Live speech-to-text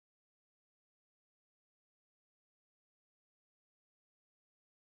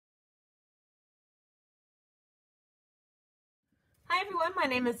Hi everyone, my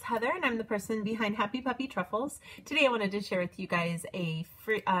name is Heather and I'm the person behind Happy Puppy Truffles. Today I wanted to share with you guys a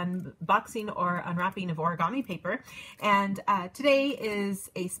free unboxing or unwrapping of origami paper. And today is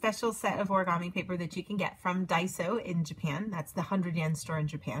a special set of origami paper that you can get from DAISO in Japan. That's the 100 yen store in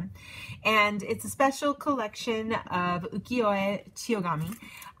Japan. And it's a special collection of Ukiyoe Chiyogami.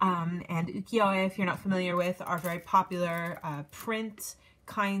 And Ukiyoe, if you're not familiar with, are very popular print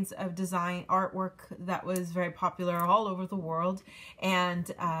kinds of design artwork that was very popular all over the world, and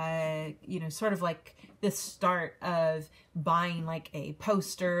you know, sort of like the start of buying like a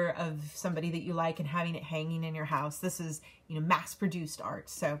poster of somebody that you like and having it hanging in your house. This is, you know, mass-produced art.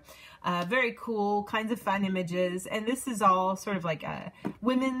 So very cool kinds of fun images, and this is all sort of like a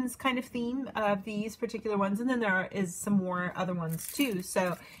women's kind of theme of these particular ones, and then there is some more other ones too.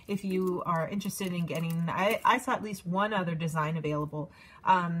 So if you are interested in getting, I saw at least one other design available.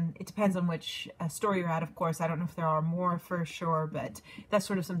 It depends on which store you're at, of course. I don't know if there are more for sure, but that's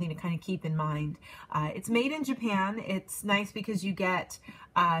sort of something to kind of keep in mind. It's made in Japan. It's nice because you get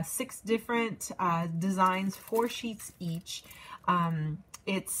 6 different designs, 4 sheets each.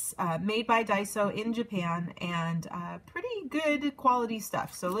 It's made by DAISO in Japan, and pretty good quality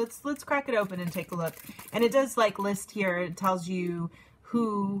stuff. So let's crack it open and take a look. And it does like list here. It tells you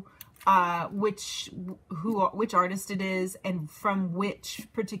which artist it is and from which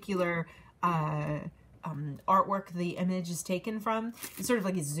particular artwork the image is taken from. It's sort of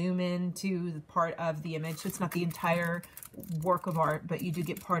like a zoom in to the part of the image. So it's not the entire work of art, but you do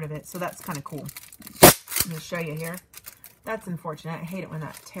get part of it. So that's kind of cool. Let me show you here. That's unfortunate. I hate it when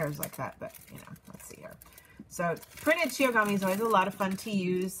that tears like that, but you know, let's see here. So printed Chiyogami is always a lot of fun to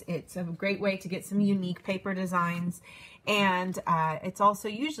use. It's a great way to get some unique paper designs, and it's also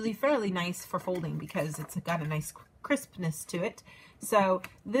usually fairly nice for folding because it's got a nice crispness to it. So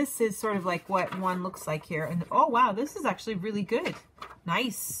this is sort of like what one looks like here, and oh wow, this is actually really good.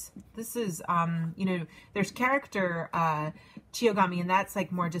 Nice. This is you know, there's character Chiyogami, and that's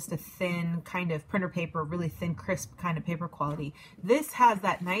like more just a thin kind of printer paper, really thin, crisp kind of paper quality. This has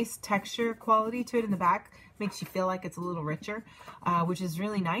that nice texture quality to it in the back, makes you feel like it's a little richer, which is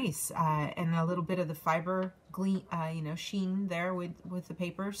really nice, and a little bit of the fiber gleam, you know, sheen there with the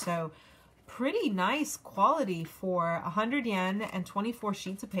paper. So pretty nice quality for 100 yen and 24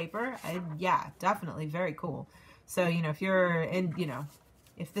 sheets of paper. Yeah, definitely very cool. So, you know, if you're in, you know,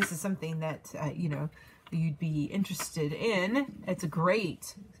 if this is something that, you know, you'd be interested in, it's a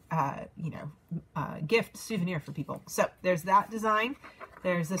great, you know, gift souvenir for people. So there's that design.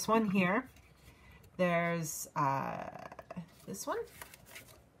 There's this one here. There's this one.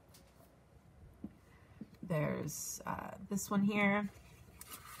 There's this one here.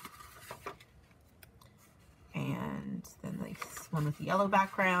 And then this one with the yellow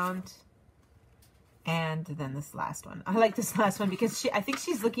background. And then this last one. I like this last one because I think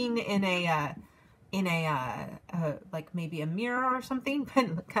she's looking in a like maybe a mirror or something, but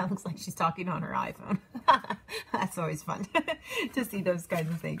it kind of looks like she's talking on her iPhone. That's always fun to see those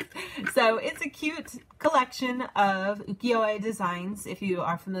kinds of things. So it's a cute collection of ukiyo-e designs. If you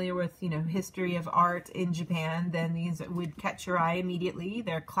are familiar with, you know, history of art in Japan, then these would catch your eye immediately.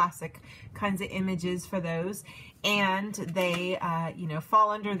 They're classic kinds of images for those. And they, you know,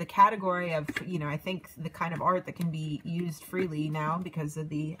 fall under the category of, you know, I think the kind of art that can be used freely now because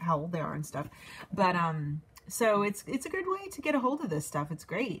of how old they are and stuff. But, so it's a good way to get a hold of this stuff. It's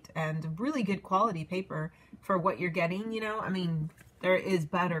great and really good quality paper for what you're getting, you know. I mean, there is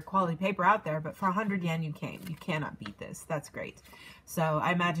better quality paper out there, but for 100 yen, you cannot beat this. That's great. So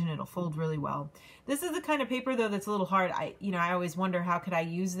I imagine it'll fold really well. This is the kind of paper though that's a little hard. You know, I always wonder, how could I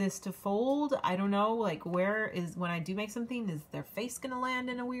use this to fold? I don't know, like when I do make something, is their face gonna land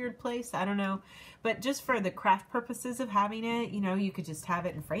in a weird place? I don't know. But just for the craft purposes of having it, you know, you could just have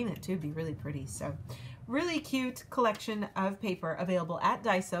it and frame it too. It'd be really pretty. So really cute collection of paper available at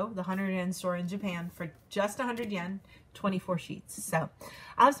DAISO, the 100 yen store in Japan, for just 100 yen, 24 sheets. So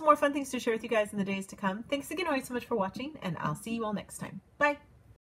I'll have some more fun things to share with you guys in the days to come. Thanks again always so much for watching, and I'll see you all next time. Bye.